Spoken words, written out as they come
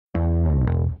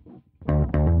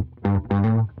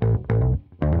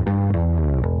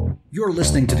You're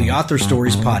listening to the Author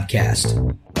Stories Podcast,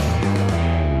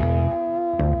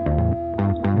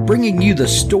 bringing you the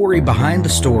story behind the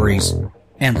stories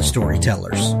and the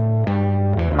storytellers.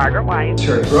 Margaret White,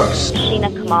 Terry Brooks,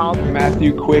 Sheena Kamal,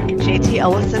 Matthew Quick, JT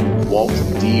Ellison, Walt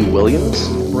D. Williams,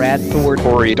 Brad Ford,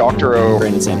 Corey, Dr. O,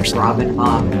 Brandon Sanderson, Robin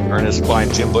Hahn, Ernest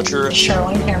Klein, Jim Butcher,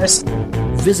 Charlene Harris.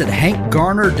 Visit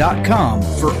hankgarner.com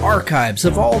for archives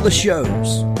of all the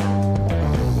shows.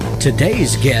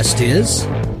 Today's guest is...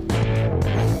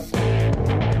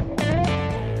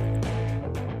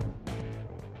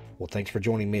 Well, thanks for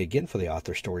joining me again for the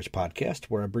Author Stories Podcast,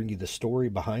 where I bring you the story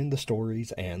behind the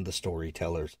stories and the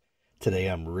storytellers. Today,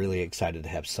 I'm really excited to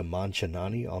have Soman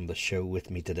Chainani on the show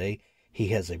with me today. He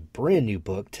has a brand new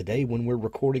book. Today, when we're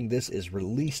recording this, is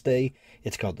release day.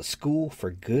 It's called The School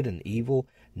for Good and Evil,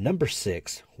 number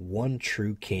 6, One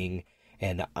True King.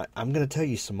 And I'm going to tell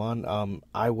you, Soman,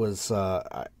 I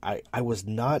was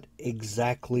not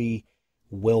exactly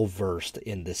well-versed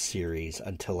in this series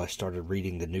until I started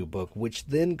reading the new book, which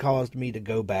then caused me to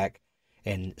go back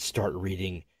and start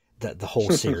reading the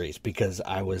whole series because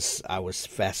I was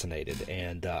fascinated.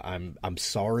 And I'm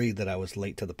sorry that I was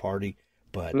late to the party,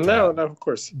 but no, of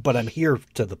course. But I'm here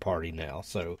to the party now.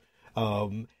 So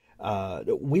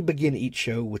we begin each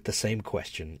show with the same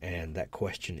question, and that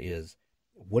question is,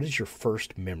 what is your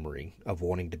first memory of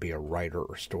wanting to be a writer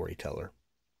or storyteller?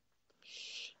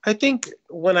 I think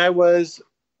when I was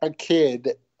a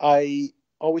kid, I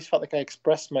always felt like I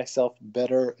expressed myself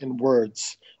better in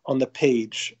words on the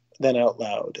page than out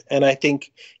loud. And I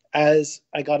think as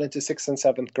I got into 6th and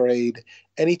 7th grade,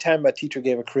 anytime a teacher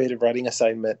gave a creative writing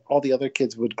assignment, all the other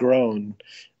kids would groan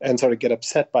and sort of get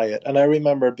upset by it. And I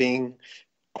remember being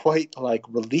quite like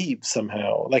relieved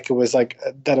somehow, like it was like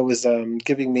that it was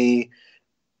giving me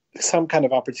some kind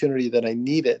of opportunity that I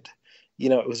needed. You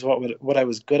know, it was what I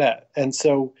was good at. And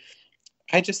so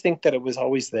I just think that it was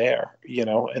always there, you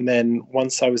know, and then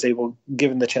once I was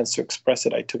given the chance to express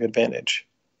it, I took advantage.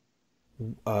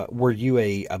 Were you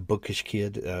a bookish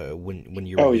kid when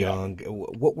you were young? Yeah.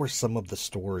 What were some of the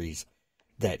stories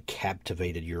that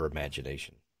captivated your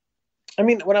imagination? I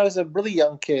mean, when I was a really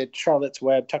young kid, Charlotte's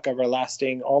Web, Tuck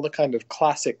Everlasting, all the kind of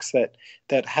classics that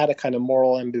had a kind of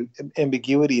moral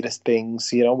ambiguity to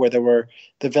things, you know, where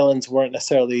the villains weren't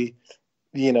necessarily,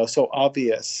 you know, so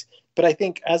obvious. But I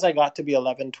think as I got to be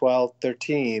 11, 12,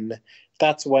 13,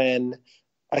 that's when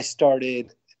I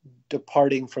started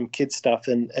departing from kid stuff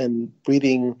and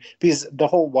reading, because the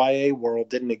whole YA world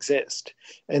didn't exist.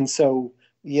 And so,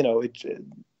 you know,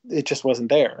 it just wasn't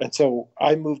there. And so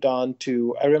I moved on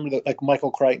to, I remember that like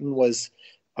Michael Crichton was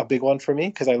a big one for me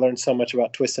because I learned so much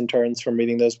about twists and turns from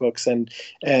reading those books. And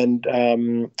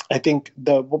I think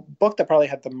the book that probably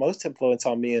had the most influence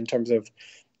on me in terms of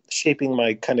shaping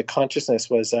my kind of consciousness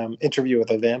was Interview with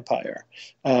a Vampire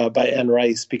by Anne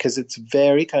Rice, because it's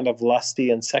very kind of lusty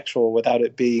and sexual without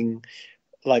it being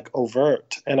like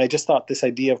overt. And I just thought this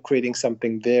idea of creating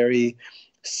something very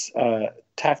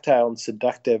tactile and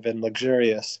seductive and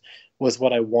luxurious was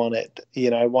what I wanted. You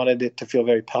know, I wanted it to feel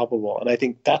very palpable. And I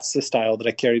think that's the style that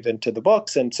I carried into the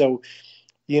books. And so,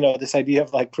 you know, this idea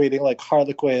of like creating like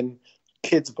Harlequin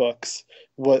kids books,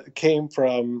 what came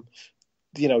from,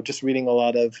 you know, just reading a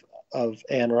lot of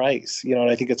Anne Rice, you know, and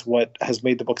I think it's what has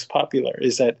made the books popular,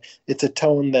 is that it's a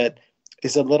tone that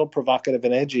is a little provocative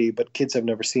and edgy, but kids have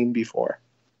never seen before.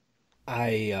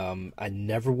 I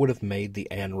never would have made the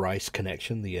Anne Rice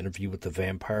connection, the Interview with the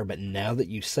Vampire, but now that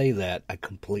you say that, I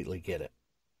completely get it.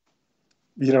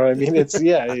 You know what I mean? It's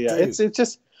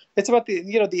it's about the,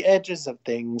 you know, the edges of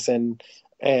things and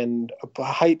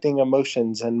heightening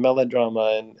emotions and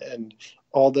melodrama and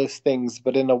all those things,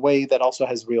 but in a way that also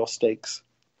has real stakes.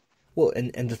 Well,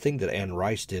 and the thing that Anne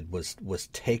Rice did was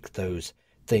take those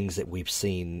things that we've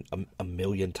seen a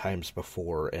million times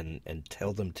before and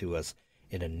tell them to us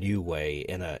in a new way,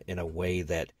 in a way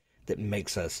that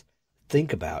makes us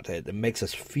think about it. It makes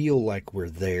us feel like we're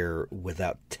there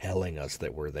without telling us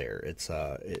that we're there. It's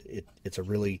a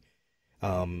really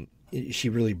she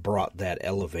really brought that,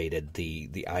 elevated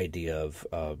the idea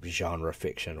of genre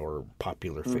fiction or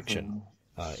popular fiction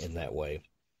in that way.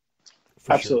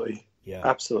 Absolutely. Sure. Yeah,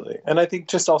 absolutely. And I think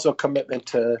just also a commitment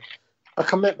to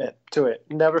it,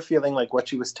 never feeling like what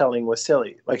she was telling was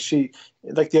silly. Like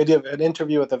the idea of an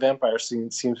interview with a vampire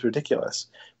seems ridiculous,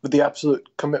 but the absolute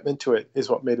commitment to it is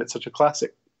what made it such a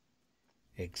classic.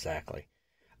 Exactly.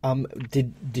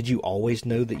 Did you always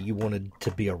know that you wanted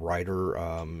to be a writer,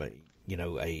 you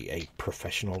know, a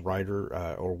professional writer,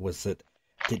 or was it,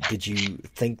 did you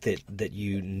think that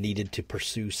you needed to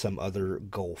pursue some other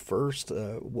goal first?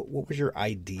 What was your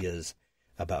ideas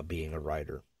about being a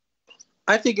writer?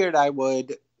 I figured I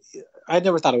would I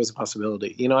never thought it was a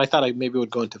possibility. I thought I maybe would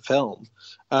go into film,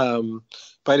 but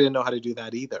I didn't know how to do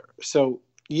that either. So,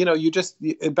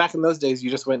 back in those days, you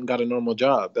just went and got a normal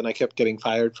job, and I kept getting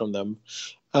fired from them,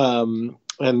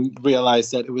 and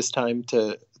realized that it was time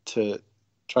to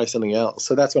try something else.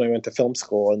 So that's when I went to film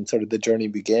school, and sort of the journey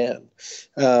began.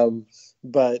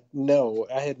 But no,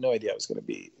 I had no idea I was going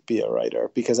to be a writer,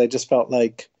 because I just felt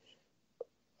like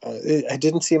it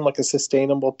didn't seem like a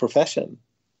sustainable profession.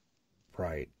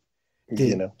 Right.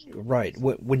 Right.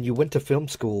 When you went to film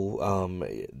school,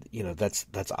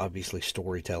 that's obviously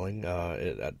storytelling,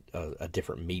 a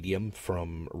different medium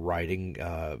from writing.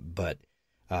 But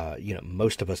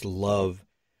most of us love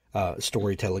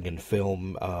storytelling in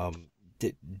film.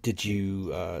 Did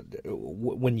you,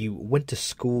 when you went to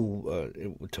school,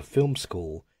 to film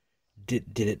school,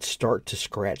 did it start to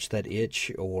scratch that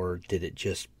itch, or did it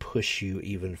just push you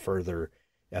even further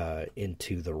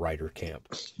into the writer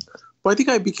camp? Well, I think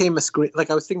I became I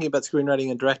was thinking about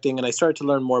screenwriting and directing, and I started to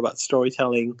learn more about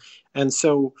storytelling. And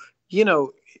so,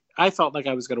 I felt like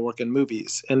I was going to work in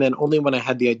movies. And then only when I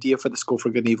had the idea for the School for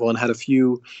Good and Evil and had a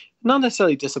few, not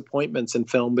necessarily disappointments in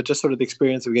film, but just sort of the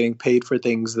experience of getting paid for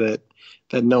things that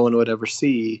no one would ever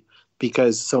see,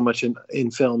 because so much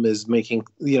in film is making,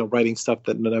 writing stuff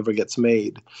that never gets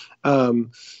made.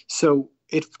 So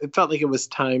it felt like it was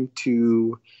time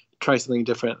to try something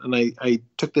different. And I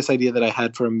took this idea that I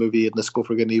had for a movie in the School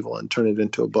for Good and Evil and turned it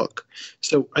into a book.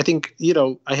 So I think,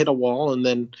 I hit a wall, and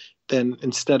then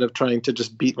instead of trying to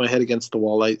just beat my head against the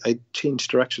wall, I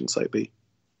changed direction slightly.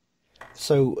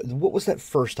 So what was that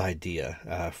first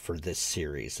idea for this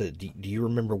series? Do you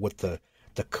remember what the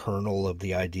kernel of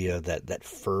the idea, that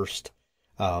first,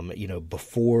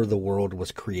 before the world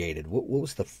was created, what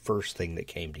was the first thing that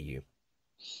came to you?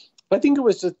 I think it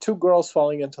was just two girls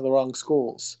falling into the wrong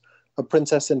schools. A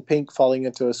princess in pink falling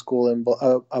into a school in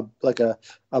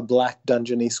a black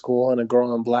dungeony school, and a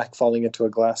girl in black falling into a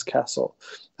glass castle.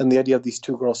 And the idea of these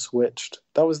two girls switched.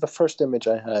 That was the first image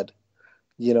I had,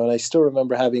 and I still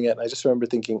remember having it. And I just remember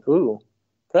thinking, "Ooh,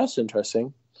 that's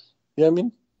interesting." You know what I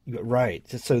mean? Right.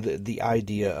 So the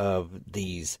idea of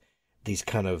these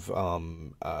kind of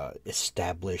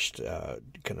established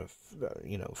kind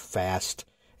of fast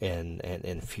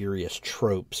and furious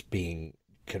tropes being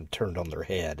kind of turned on their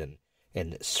head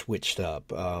and switched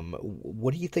up.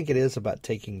 What do you think it is about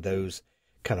taking those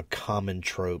kind of common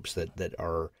tropes that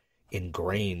are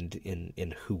ingrained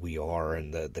in who we are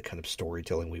and the kind of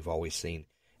storytelling we've always seen,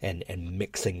 and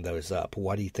mixing those up?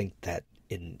 Why do you think that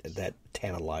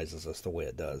tantalizes us the way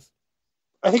it does?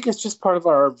 I think it's just part of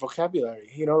our vocabulary.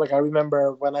 I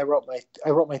remember when I wrote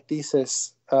my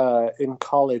thesis in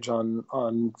college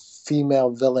on female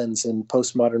villains in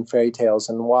postmodern fairy tales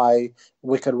and why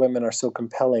wicked women are so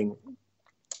compelling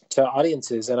to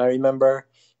audiences. And I remember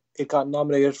it got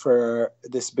nominated for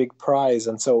this big prize.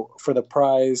 And so for the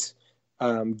prize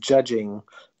judging,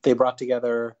 they brought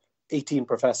together 18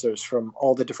 professors from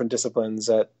all the different disciplines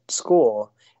at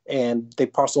school, and they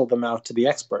parceled them out to the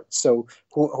experts. So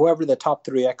whoever the top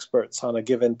 3 experts on a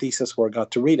given thesis were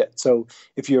got to read it. So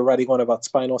if you're writing one about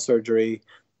spinal surgery,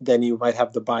 then you might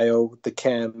have the bio, the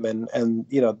chem, and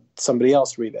somebody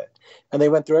else read it. And they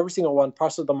went through every single one,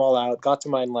 parceled them all out, got to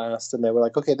mine last, and they were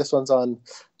like, okay, this one's on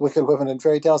wicked women and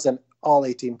fairy tales, and all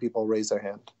 18 people raised their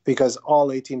hand, because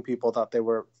all 18 people thought they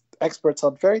were experts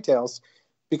on fairy tales,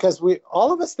 because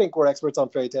all of us think we're experts on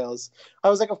fairy tales. I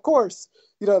was like, of course.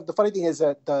 The funny thing is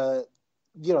that the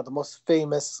most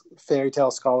famous fairy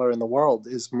tale scholar in the world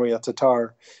is Maria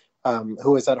Tatar,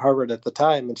 who was at Harvard at the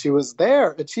time, and she was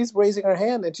there, and she's raising her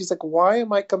hand, and she's like, why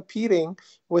am I competing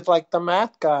with the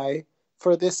math guy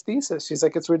for this thesis? She's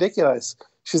like, it's ridiculous.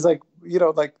 She's like,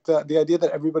 the idea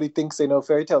that everybody thinks they know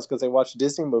fairy tales because they watch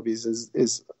Disney movies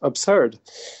is absurd.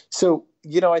 So,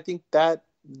 I think that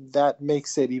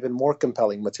makes it even more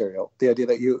compelling material. The idea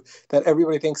that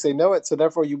everybody thinks they know it, so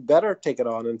therefore you better take it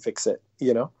on and fix it,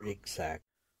 Exactly.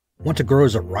 Want to grow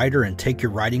as a writer and take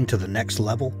your writing to the next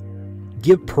level?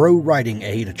 Give Pro Writing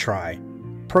Aid a try.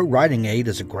 Pro Writing Aid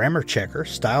is a grammar checker,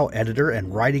 style editor,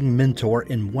 and writing mentor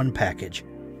in one package.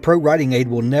 Pro Writing Aid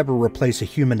will never replace a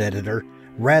human editor.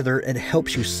 Rather, it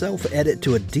helps you self-edit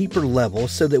to a deeper level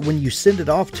so that when you send it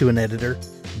off to an editor,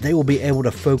 they will be able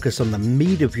to focus on the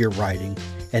meat of your writing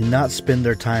and not spend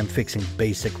their time fixing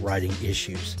basic writing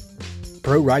issues.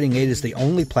 Pro Writing Aid is the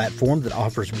only platform that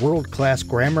offers world-class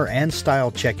grammar and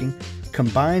style checking,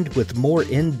 combined with more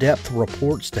in-depth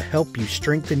reports to help you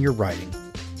strengthen your writing.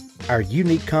 Our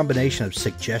unique combination of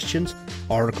suggestions,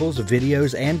 articles,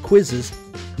 videos, and quizzes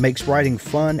makes writing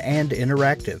fun and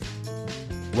interactive.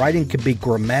 Writing can be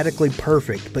grammatically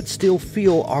perfect but still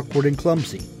feel awkward and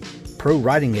clumsy. Pro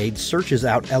Writing Aid searches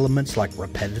out elements like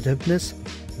repetitiveness,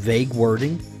 vague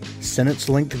wording, sentence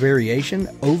length variation,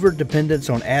 over-dependence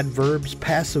on adverbs,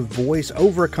 passive voice,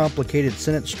 overcomplicated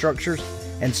sentence structures,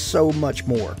 and so much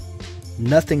more.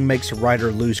 Nothing makes a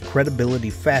writer lose credibility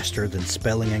faster than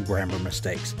spelling and grammar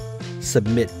mistakes.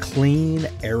 Submit clean,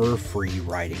 error-free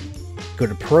writing. Go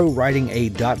to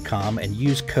ProWritingAid.com and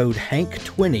use code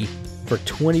HANK20 for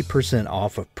 20%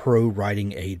 off of Pro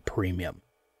Writing Aid Premium.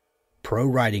 Pro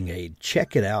Writing Aid.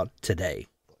 Check it out today.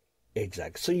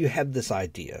 Exactly. So you have this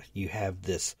idea. You have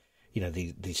this,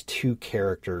 these two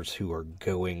characters who are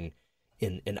going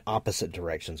in opposite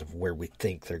directions of where we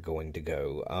think they're going to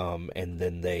go. And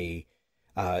then they,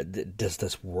 does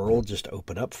this world just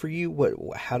open up for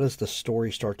you? How does the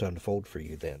story start to unfold for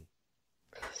you then?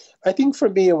 I think for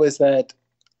me it was that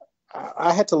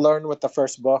I had to learn with the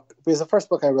first book, because the first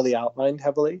book I really outlined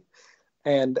heavily,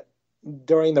 and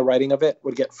during the writing of it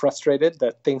would get frustrated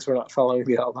that things were not following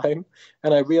the outline.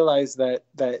 And I realized that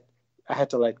I had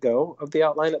to let go of the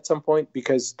outline at some point,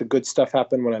 because the good stuff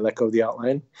happened when I let go of the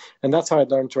outline. And that's how I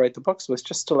learned to write the books, was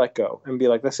just to let go and be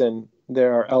like, listen,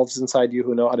 there are elves inside you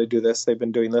who know how to do this. They've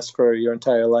been doing this for your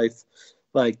entire life.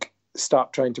 Like,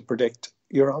 stop trying to predict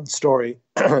your own story.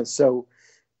 So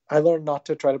I learned not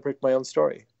to try to predict my own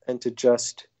story and to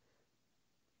just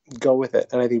go with it.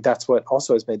 And I think that's what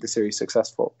also has made the series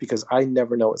successful, because I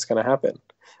never know what's going to happen.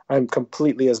 I'm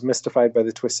completely as mystified by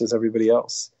the twist as everybody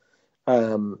else.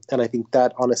 And I think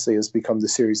that honestly has become the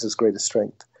series' greatest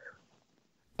strength.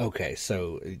 Okay,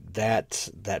 so that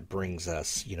brings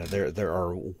us, there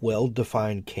are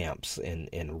well-defined camps in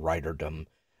writerdom,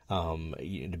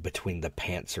 between the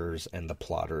pantsers and the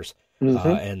plotters.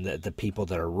 And the people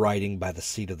that are writing by the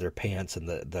seat of their pants, and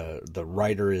the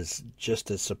writer is just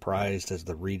as surprised as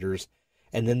the readers.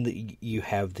 And then you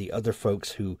have the other folks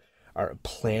who are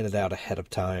planned out ahead of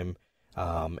time,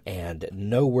 and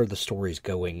know where the story's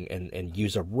going, and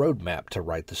use a roadmap to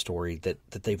write the story that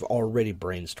they've already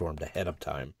brainstormed ahead of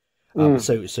time.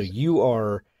 So you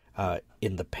are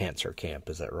in the pantser camp,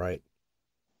 is that right?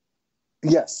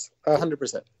 Yes,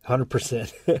 100%.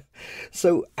 100%.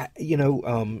 So,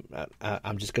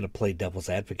 I'm just going to play devil's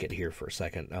advocate here for a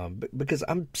second, because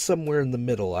I'm somewhere in the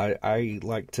middle. I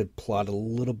like to plot a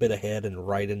little bit ahead and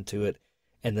write into it,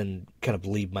 and then kind of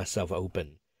leave myself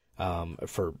open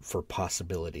for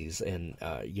possibilities. And,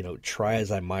 try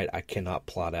as I might, I cannot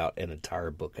plot out an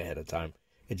entire book ahead of time.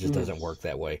 It just doesn't work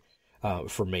that way.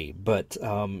 For me. But,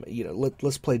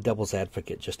 let's play devil's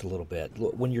advocate just a little bit.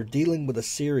 When you're dealing with a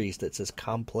series that's as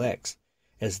complex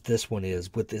as this one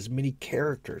is, with as many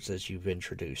characters as you've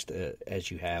introduced, as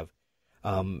you have,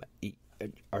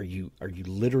 are you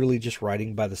literally just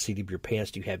writing by the seat of your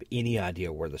pants? Do you have any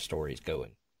idea where the story's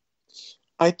going?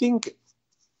 I think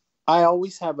I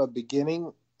always have a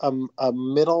beginning, a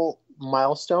middle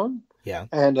milestone,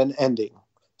 and an ending.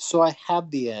 So I have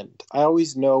the end. I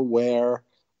always know where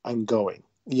I'm going,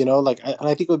 and I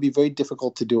think it would be very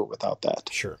difficult to do it without that.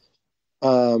 Sure.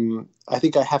 I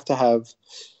think I have to have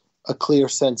a clear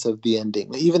sense of the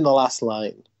ending. Even the last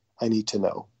line, I need to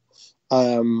know.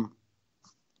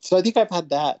 So I think I've had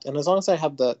that. And as long as I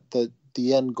have the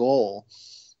end goal,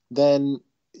 then,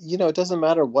 it doesn't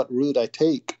matter what route I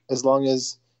take, as long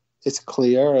as it's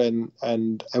clear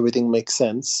and everything makes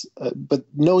sense. But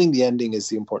knowing the ending is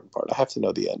the important part. I have to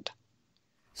know the end.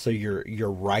 So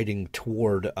you're writing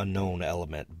toward a known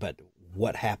element, but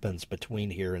what happens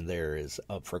between here and there is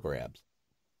up for grabs.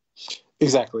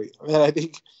 Exactly. And I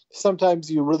think sometimes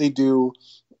you really do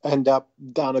end up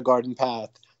down a garden path.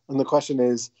 And the question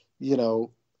is,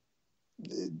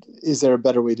 is there a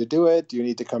better way to do it? Do you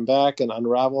need to come back and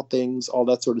unravel things? All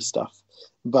that sort of stuff.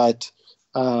 But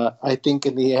I think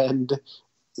in the end,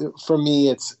 for me,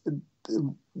 it's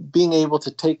being able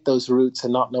to take those routes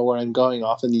and not know where I'm going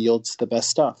often yields the best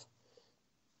stuff.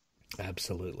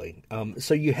 Absolutely.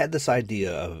 So you had this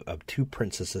idea of two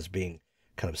princesses being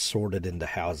kind of sorted into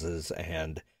houses,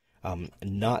 and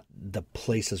not the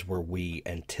places where we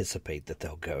anticipate that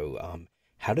they'll go.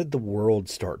 How did the world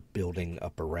start building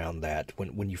up around that?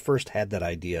 When you first had that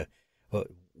idea,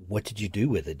 what did you do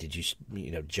with it? Did you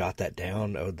jot that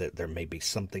down? Oh, that there may be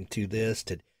something to this.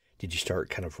 Did you start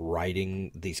kind of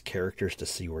writing these characters to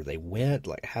see where they went?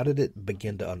 Like, how did it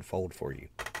begin to unfold for you?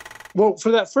 Well, for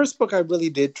that first book, I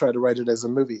really did try to write it as a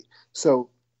movie.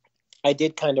 So I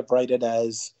did kind of write it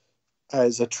as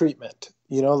a treatment,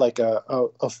 like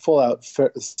a full-out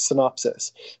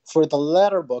synopsis. For the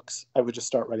latter books, I would just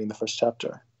start writing the first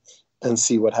chapter and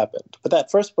see what happened. But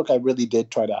that first book, I really did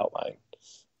try to outline,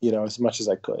 as much as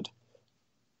I could.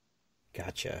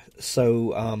 Gotcha.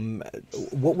 So,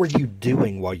 what were you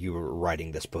doing while you were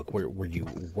writing this book? Were you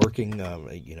working,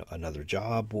 another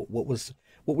job? What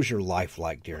was your life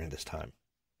like during this time?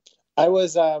 I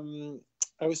was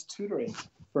tutoring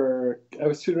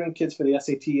kids for the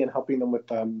SAT and helping them with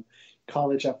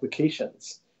college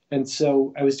applications. And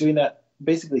so I was doing that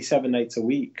basically 7 nights a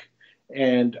week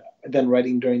and then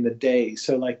writing during the day.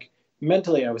 So like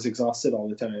mentally I was exhausted all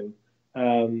the time.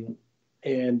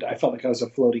 And I felt like I was a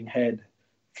floating head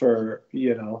for,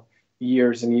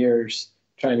 years and years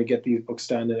trying to get these books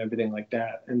done and everything like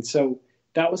that. And so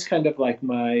that was kind of like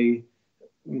my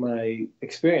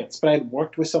experience. But I had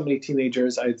worked with so many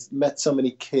teenagers. I'd met so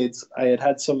many kids. I had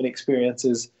had so many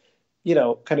experiences,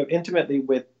 kind of intimately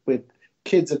with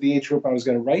kids of the age group I was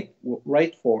going to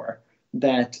write for,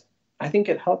 that I think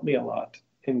it helped me a lot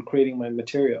in creating my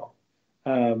material.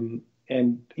 And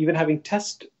even having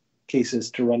test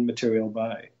cases to run material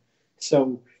by.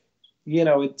 So,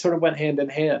 it sort of went hand in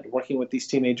hand, working with these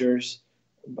teenagers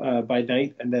by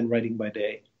night and then writing by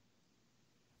day.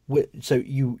 So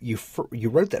you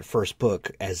wrote that first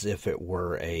book as if it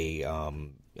were a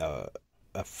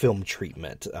film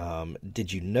treatment.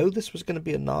 Did you know this was going to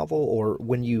be a novel, or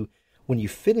when you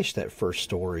finished that first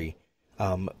story,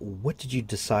 what did you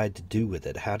decide to do with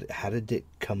it? How did it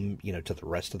come to the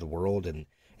rest of the world and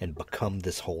become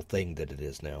this whole thing that it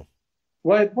is now?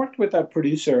 Well, I'd worked with a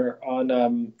producer on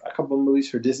a couple of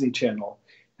movies for Disney Channel.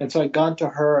 And so I'd gone to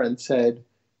her and said,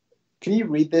 can you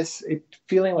read this? It's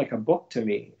feeling like a book to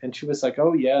me. And she was like,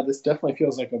 oh, yeah, this definitely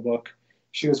feels like a book.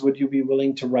 She goes, would you be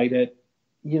willing to write it,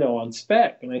 on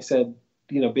spec? And I said,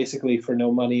 basically for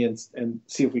no money and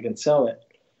see if we can sell it.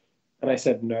 And I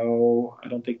said, no, I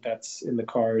don't think that's in the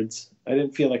cards. I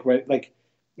didn't feel like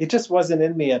it just wasn't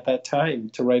in me at that time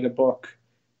to write a book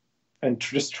and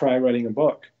just try writing a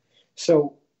book.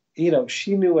 So,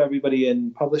 she knew everybody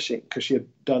in publishing because she had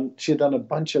done a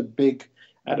bunch of big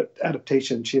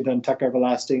adaptations. She had done Tuck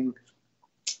Everlasting,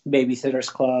 Babysitter's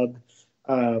Club.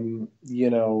 I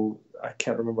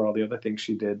can't remember all the other things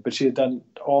she did, but she had done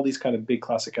all these kind of big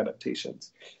classic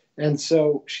adaptations. And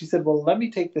so she said, well, let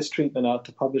me take this treatment out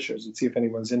to publishers and see if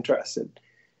anyone's interested.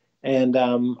 And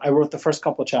I wrote the first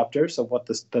couple of chapters of what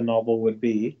the novel would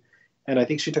be. And I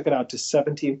think she took it out to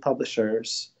 17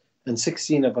 publishers. And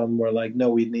 16 of them were like,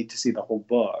 no, we need to see the whole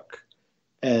book.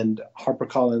 And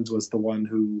HarperCollins was the one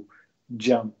who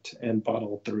jumped and bought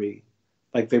all three.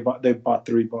 Like they bought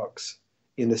 3 books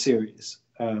in the series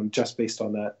just based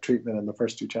on that treatment in the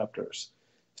first 2 chapters.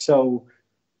 So,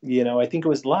 I think it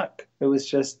was luck. It was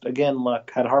just, again, luck.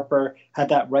 Had Harper had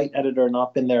that right editor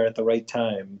not been there at the right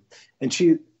time. And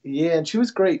she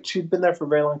was great. She'd been there for a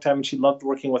very long time and she loved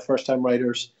working with first-time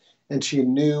writers. And she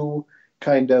knew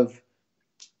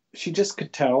she just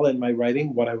could tell in my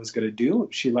writing what I was going to do.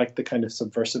 She liked the kind of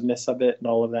subversiveness of it and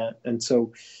all of that. And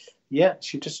so,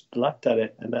 she just lucked at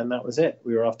it. And then that was it.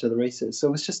 We were off to the races.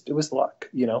 So it was luck.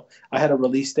 I had a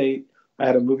release date. I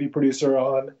had a movie producer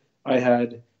on. I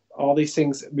had all these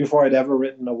things before I'd ever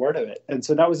written a word of it. And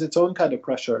so that was its own kind of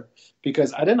pressure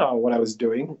because I didn't know what I was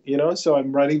doing, so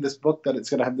I'm writing this book that it's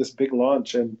going to have this big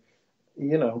launch and,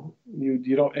 you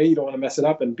don't, A, you don't want to mess it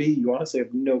up, and B, you honestly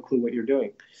have no clue what you're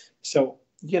doing. So,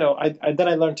 then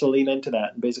I learned to lean into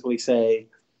that and basically say,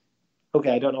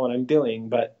 okay, I don't know what I'm doing,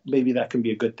 but maybe that can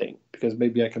be a good thing because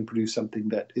maybe I can produce something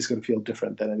that is going to feel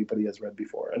different than anybody has read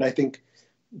before. And I think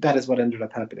that is what ended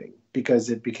up happening because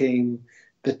it became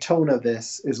the tone of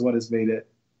this is what has made it,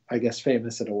 I guess,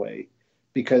 famous in a way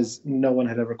because no one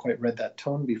had ever quite read that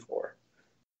tone before.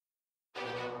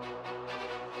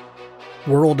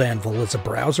 World Anvil is a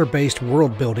browser-based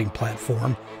world-building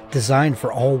platform designed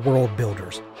for all world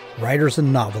builders, writers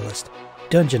and novelists,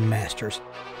 dungeon masters,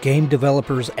 game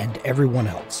developers, and everyone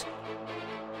else.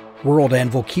 World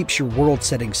Anvil keeps your world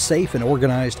setting safe and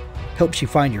organized, helps you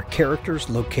find your characters,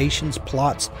 locations,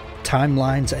 plots,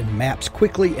 timelines, and maps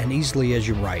quickly and easily as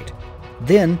you write.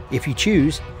 Then, if you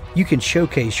choose, you can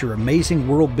showcase your amazing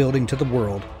world building to the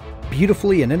world,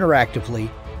 beautifully and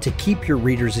interactively, to keep your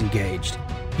readers engaged.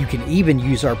 You can even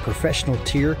use our professional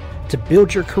tier to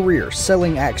build your career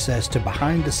selling access to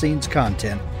behind-the-scenes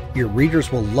content your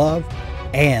readers will love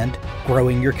and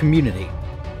growing your community.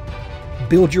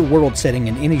 Build your world setting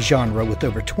in any genre with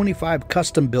over 25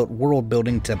 custom-built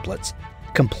world-building templates,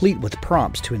 complete with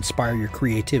prompts to inspire your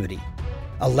creativity.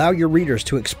 Allow your readers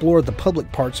to explore the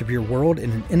public parts of your world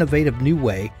in an innovative new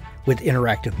way with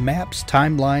interactive maps,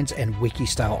 timelines, and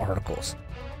wiki-style articles.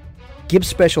 Give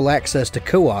special access to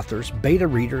co-authors, beta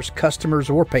readers, customers,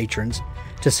 or patrons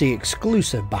to see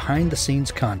exclusive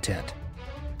behind-the-scenes content.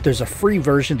 There's a free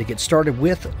version to get started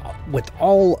with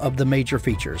all of the major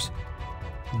features.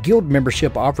 Guild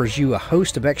membership offers you a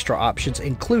host of extra options,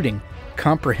 including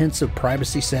comprehensive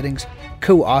privacy settings,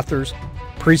 co-authors,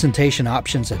 presentation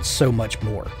options, and so much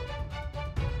more.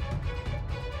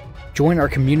 Join our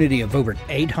community of over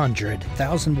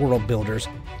 800,000 world builders,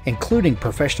 including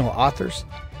professional authors.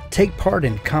 Take part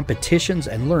in competitions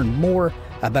and learn more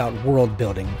about world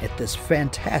building at this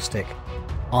fantastic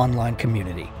online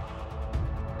community.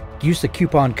 Use the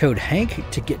coupon code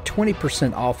HANK to get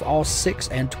 20% off all 6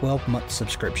 and 12-month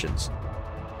subscriptions.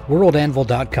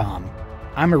 WorldAnvil.com.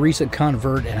 I'm a recent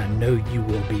convert, and I know you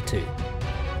will be too.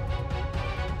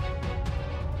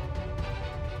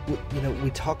 You know, we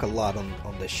talk a lot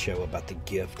on this show about the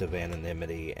gift of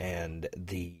anonymity, and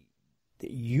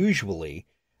usually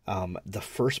the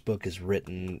first book is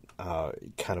written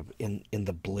kind of in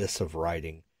the bliss of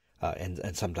writing,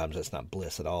 and sometimes it's not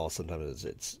bliss at all. Sometimes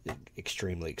it's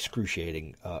extremely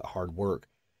excruciating hard work.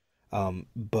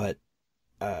 But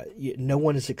no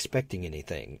one is expecting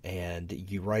anything, and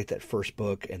you write that first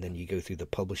book, and then you go through the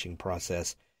publishing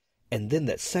process, and then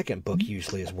that second book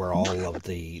usually is where all of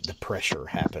the pressure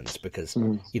happens, because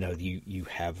you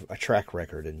have a track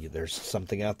record, and there's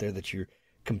something out there that you're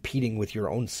competing with your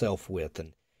own self with,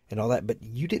 and all that. But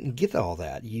you didn't get all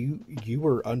that. You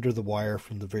were under the wire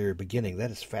from the very beginning.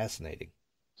 That is fascinating.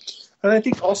 And I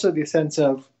think also the sense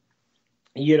of,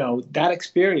 that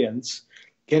experience,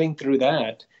 getting through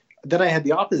that. Then I had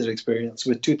the opposite experience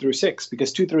with 2 through 6,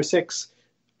 because 2 through 6,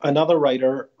 another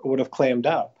writer would have clammed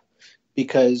up,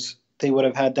 because they would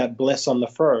have had that bliss on the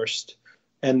first,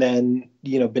 and then,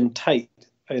 been tight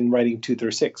in writing 2 through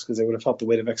 6, because they would have felt the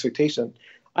weight of expectation.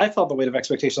 I felt the weight of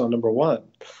expectation on number 1.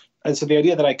 And so the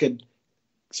idea that I could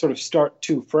sort of start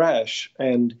too fresh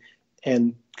and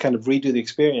kind of redo the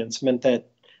experience meant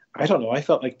that, I don't know, I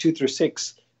felt like 2 through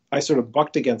 6, I sort of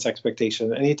bucked against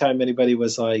expectation. Anytime anybody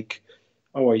was like,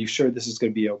 oh, are you sure this is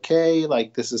going to be okay?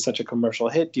 Like, this is such a commercial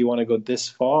hit. Do you want to go this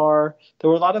far? There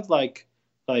were a lot of like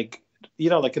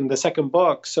in the second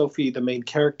book, Sophie, the main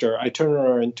character, I turn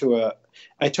her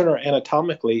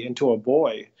anatomically into a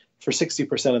boy for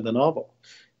 60% of the novel.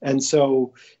 And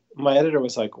so my editor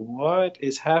was like, what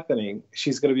is happening?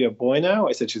 She's going to be a boy now?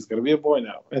 I said, she's going to be a boy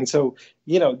now. And so,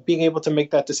 being able to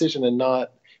make that decision and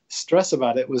not stress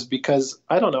about it was because,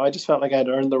 I don't know, I just felt like I had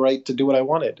earned the right to do what I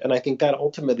wanted. And I think that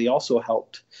ultimately also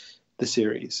helped the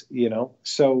series,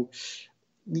 So,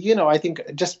 I think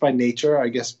just by nature, I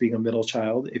guess being a middle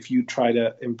child, if you try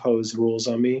to impose rules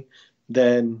on me,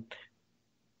 then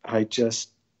I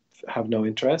just have no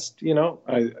interest,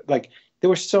 there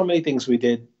were so many things we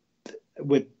did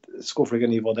with School for Good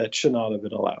and Evil that should not have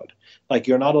been allowed. Like,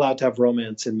 you're not allowed to have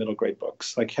romance in middle grade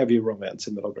books, like heavy romance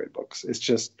in middle grade books. It's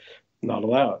just not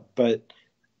allowed. But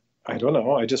I don't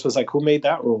know. I just was like, who made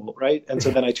that rule, right? And so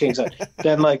then I changed that.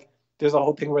 Then, there's a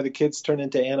whole thing where the kids turn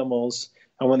into animals,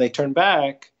 and when they turn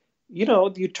back, so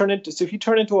if you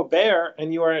turn into a bear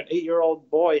and you are an 8-year-old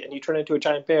boy and you turn into a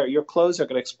giant bear, your clothes are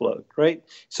going to explode, right?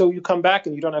 So you come back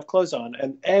and you don't have clothes on,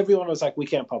 and everyone was like, we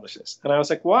can't publish this. And I was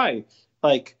like, why?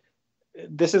 Like,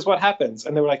 this is what happens.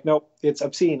 And they were like, nope, it's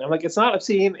obscene. I'm like, it's not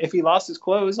obscene. If he lost his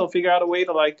clothes, he'll figure out a way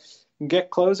to get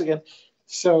clothes again.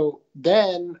 So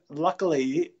then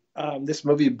luckily, this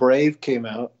movie Brave came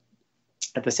out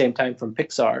at the same time from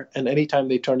Pixar. And anytime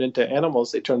they turned into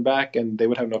animals, they turned back and they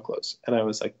would have no clothes. And I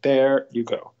was like, there you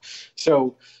go.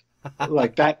 So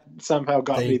that somehow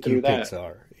got me through that.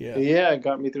 Pixar. Yeah, it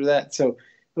got me through that. So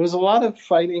it was a lot of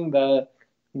fighting the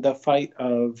fight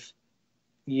of,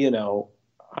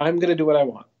 I'm going to do what I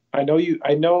want. I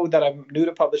know that I'm new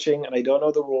to publishing and I don't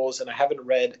know the rules, and I haven't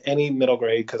read any middle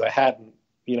grade because I hadn't,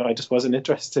 I just wasn't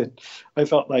interested. I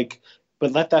felt like,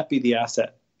 but let that be the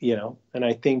asset, and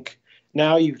I think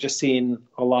now you've just seen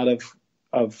a lot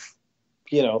of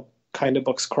kind of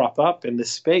books crop up in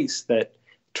this space that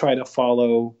try to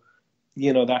follow,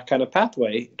 that kind of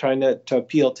pathway, trying to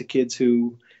appeal to kids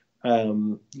who,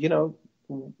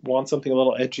 want something a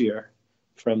little edgier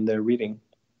from their reading.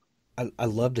 I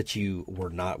love that you were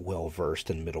not well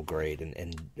versed in middle grade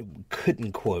and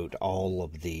couldn't quote all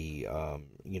of the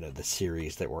the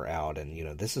series that were out,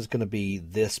 and this is going to be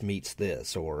this meets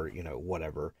this, or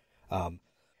whatever.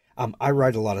 I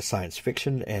write a lot of science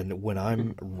fiction, and when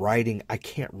I'm writing, I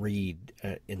can't read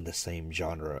in the same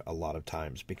genre a lot of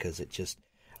times because it just,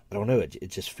 I don't know, it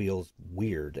just feels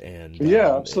weird. And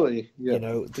yeah, absolutely. Yeah.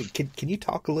 Can you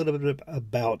talk a little bit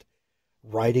about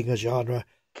writing a genre?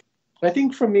 I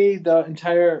think for me, the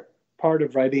entire part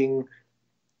of writing,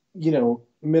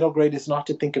 middle grade is not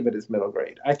to think of it as middle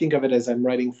grade. I think of it as I'm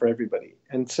writing for everybody.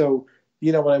 And so,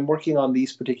 when I'm working on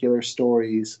these particular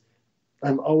stories,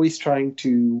 I'm always trying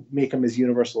to make them as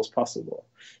universal as possible.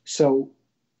 So,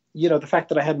 the fact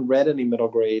that I hadn't read any middle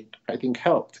grade, I think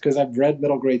helped because I've read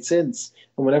middle grade since.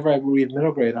 And whenever I read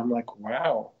middle grade, I'm like,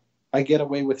 wow, I get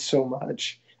away with so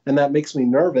much. And that makes me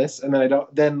nervous. And then I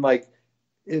don't, then like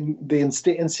the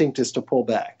instinct is to pull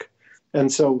back.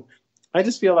 And so I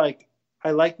just feel like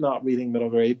I like not reading middle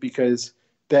grade because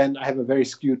then I have a very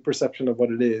skewed perception of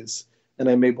what it is. And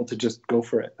I'm able to just go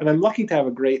for it. And I'm lucky to have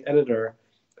a great editor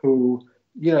who,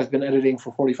 has been editing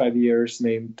for 45 years,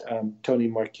 named Tony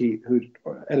Marquis, who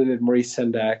edited Maurice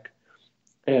Sendak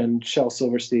and Shel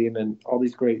Silverstein and all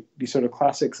these sort of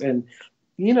classics. And,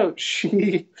 we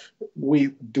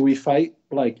fight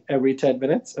like every 10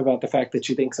 minutes about the fact that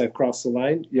she thinks I've crossed the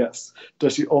line? Yes.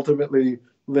 Does she ultimately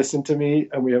listen to me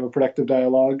and we have a productive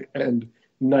dialogue? And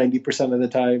 90% of the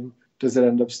time, does it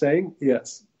end up staying?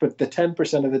 Yes. But the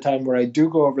 10% of the time where I do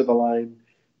go over the line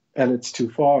and it's too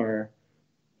far,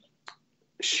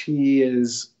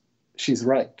 she's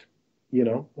right,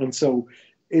 And so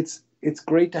it's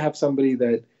great to have somebody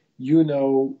that,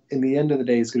 in the end of the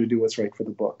day is going to do what's right for the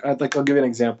book. I'll give you an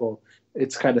example.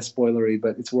 It's kind of spoilery,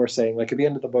 but it's worth saying. Like at the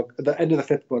end of the book, at the end of the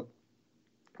 5th book,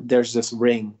 there's this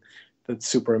ring that's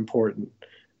super important.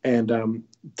 And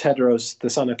Tedros, the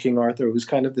son of King Arthur, who's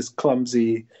kind of this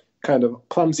clumsy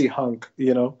hunk,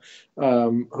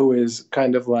 who is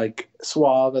kind of like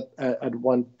suave at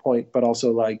one point, but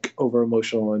also like over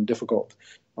emotional and difficult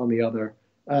on the other,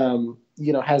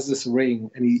 has this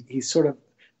ring, and he sort of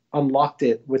unlocked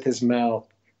it with his mouth,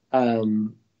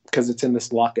 because it's in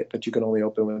this locket that you can only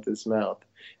open with his mouth.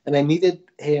 And I needed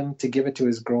him to give it to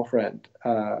his girlfriend,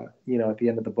 at the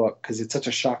end of the book, because it's such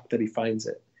a shock that he finds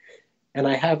it. And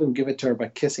I have him give it to her by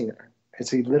kissing her. And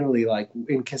so he literally, like,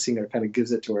 in kissing her, kind of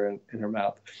gives it to her in her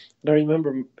mouth. And I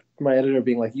remember my editor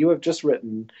being like, you have just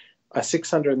written a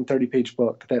 630-page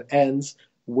book that ends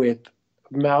with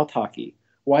mouth hockey.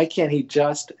 Why can't he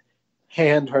just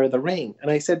hand her the ring? And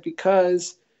I said,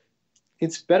 because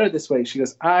it's better this way. She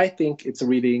goes, I think it's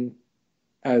reading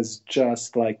as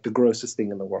just, like, the grossest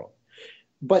thing in the world.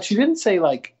 But she didn't say,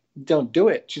 like, don't do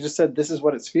it. She just said, this is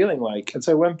what it's feeling like. And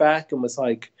so I went back and was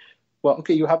like, well,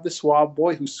 okay, you have this suave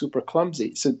boy who's super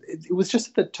clumsy. So it was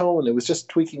just the tone. It was just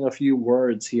tweaking a few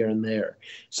words here and there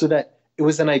so that it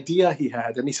was an idea he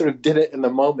had, and he sort of did it in the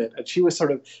moment. And she was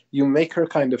sort of, you make her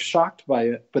kind of shocked by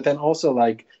it, but then also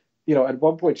like, at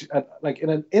one point, like in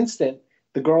an instant,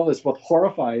 the girl is both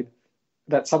horrified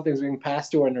that something's being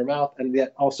passed to her in her mouth and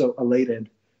yet also elated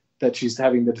that she's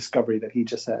having the discovery that he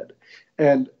just had.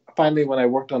 And finally, when I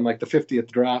worked on like the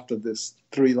 50th draft of this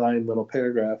 3-line little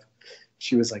paragraph,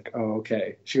 she was like, oh,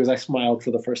 okay. She goes, I smiled for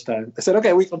the first time. I said,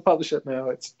 okay, we can publish it now.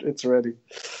 It's ready.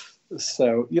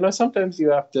 So, sometimes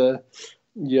you have to,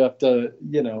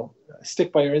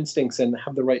 stick by your instincts and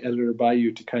have the right editor by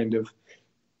you to kind of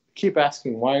keep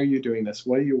asking, why are you doing this?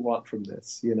 What do you want from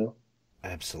this?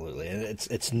 Absolutely. And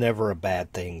it's never a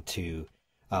bad thing to,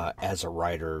 as a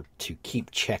writer, to keep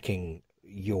checking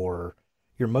your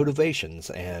motivations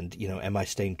and, am I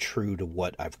staying true to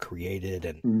what I've created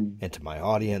and to my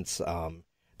audience?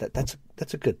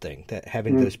 That's a good thing, that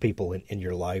having those people in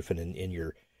your life and in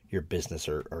your business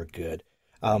are good.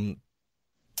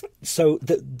 So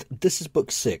this is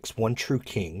book 6, One True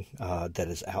King, that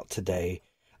is out today.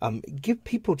 Give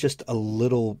people just a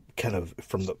little kind of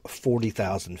from the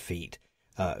 40,000 feet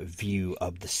view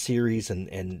of the series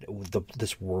and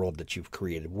this world that you've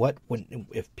created.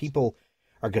 If people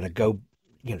are going to go,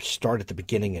 start at the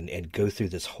beginning and go through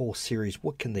this whole series,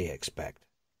 what can they expect?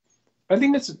 I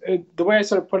think the way I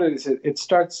sort of put it is it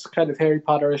starts kind of Harry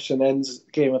Potterish and ends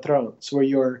Game of Thrones, where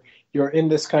you're in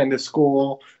this kind of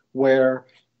school where,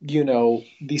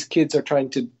 these kids are trying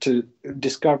to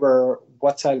discover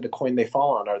what side of the coin they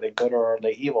fall on. Are they good or are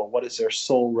they evil? What does their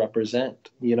soul represent?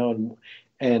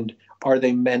 And are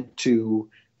they meant to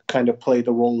kind of play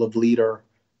the role of leader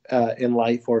in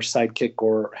life, or sidekick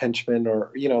or henchman,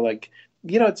 or,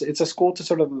 it's a school to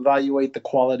sort of evaluate the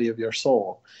quality of your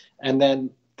soul. And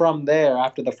then from there,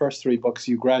 after the first 3 books,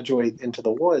 you graduate into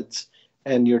the woods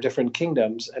and your different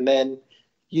kingdoms. And then,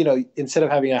 instead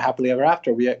of having a happily ever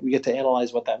after, we get to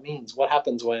analyze what that means. What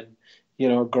happens when,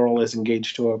 a girl is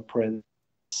engaged to a prince?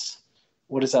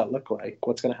 What does that look like?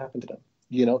 What's going to happen to them?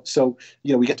 So,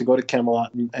 we get to go to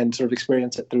Camelot and sort of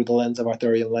experience it through the lens of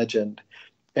Arthurian legend.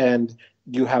 And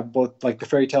you have both like the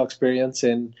fairy tale experience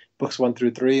in books 1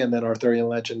 through 3, and then Arthurian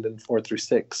legend in 4 through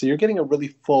 6. So you're getting a really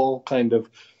full kind of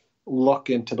look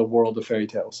into the world of fairy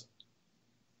tales.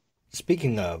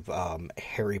 Speaking of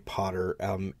Harry Potter,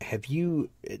 have you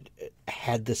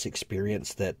had this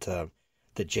experience that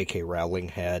J.K. Rowling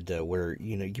had, where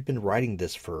you've been writing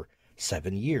this for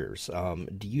 7 years?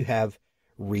 Do you have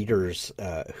readers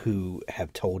who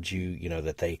have told you,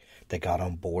 that they got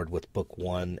on board with book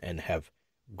one and have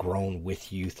grown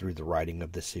with you through the writing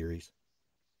of the series?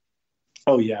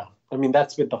 Oh yeah, I mean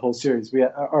that's been the whole series.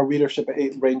 Our readership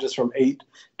ranges from 8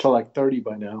 to like 30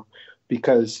 by now,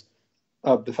 because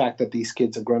of the fact that these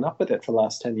kids have grown up with it for the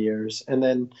last 10 years. And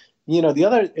then, the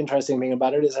other interesting thing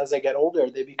about it is as they get older,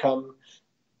 they become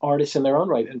artists in their own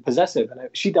right and possessive. And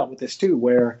she dealt with this too,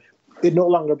 where it no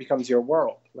longer becomes your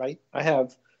world, right? I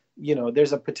have,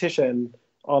 there's a petition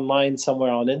online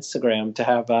somewhere on Instagram to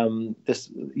have this,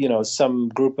 some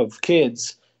group of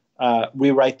kids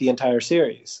rewrite the entire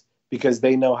series because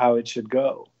they know how it should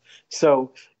go.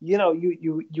 So,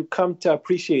 you come to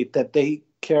appreciate that they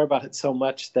care about it so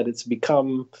much that it's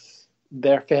become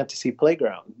their fantasy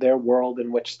playground, their world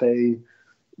in which they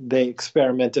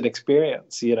experiment and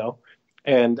experience,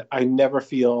 And I never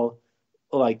feel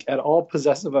like at all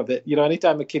possessive of it.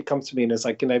 Anytime a kid comes to me and is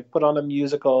like, can I put on a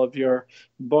musical of your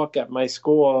book at my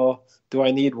school? Do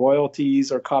I need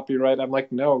royalties or copyright? I'm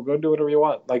like, no, go do whatever you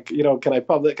want. Like,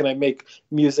 can I make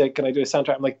music? Can I do a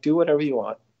soundtrack? I'm like, do whatever you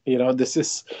want. This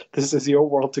is your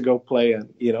world to go play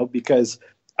in, because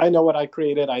I know what I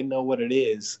created. I know what it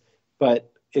is,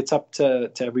 but it's up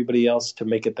to everybody else to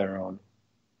make it their own.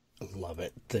 Love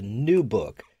it. The new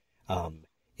book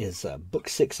is book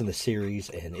 6 in the series,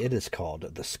 and it is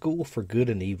called The School for Good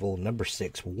and Evil, number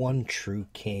 6, One True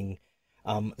King.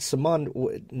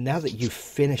 Soman, now that you've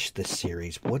finished this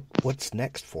series, what's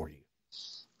next for you?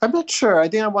 I'm not sure. I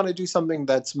think I want to do something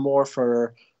that's more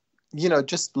for,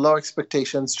 just low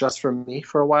expectations just for me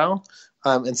for a while,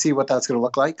 and see what that's going to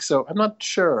look like. So I'm not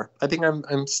sure. I think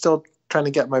I'm still trying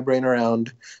to get my brain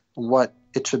around what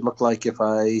it should look like if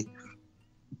I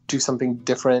do something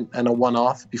different and a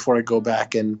one-off before I go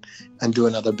back and do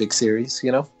another big series,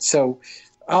 So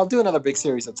I'll do another big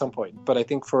series at some point, but I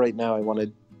think for right now I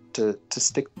wanted to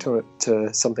stick to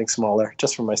something smaller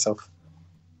just for myself.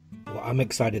 Well, I'm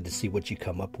excited to see what you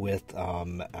come up with.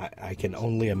 I can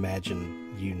only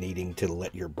imagine you needing to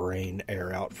let your brain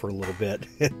air out for a little bit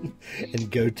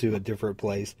and go to a different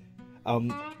place.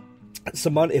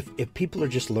 Soman, if people are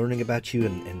just learning about you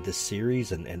and this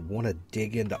series and want to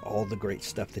dig into all the great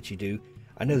stuff that you do,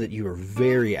 I know that you are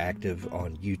very active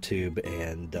on YouTube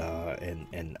and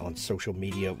on social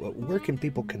media. Where can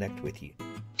people connect with you?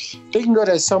 They can go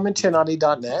to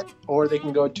somanchanani.net, or they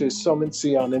can go to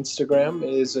Soman on Instagram.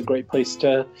 It is a great place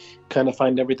to kind of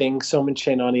find everything. Soman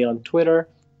Chainani on Twitter.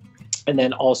 And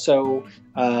then also,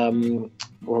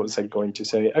 what was I going to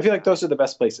say? I feel like those are the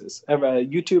best places.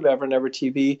 YouTube, Ever Never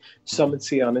TV,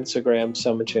 Soman on Instagram,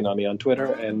 Soman Chainani on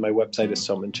Twitter, and my website is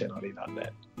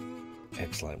somanchanani.net.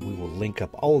 Excellent. We will link up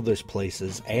all of those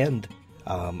places and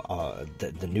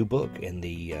the new book in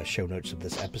the show notes of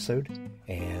this episode,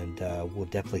 and we'll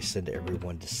definitely send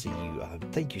everyone to see you.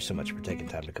 Thank you so much for taking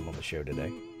time to come on the show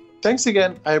today. Thanks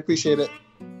again. I appreciate it.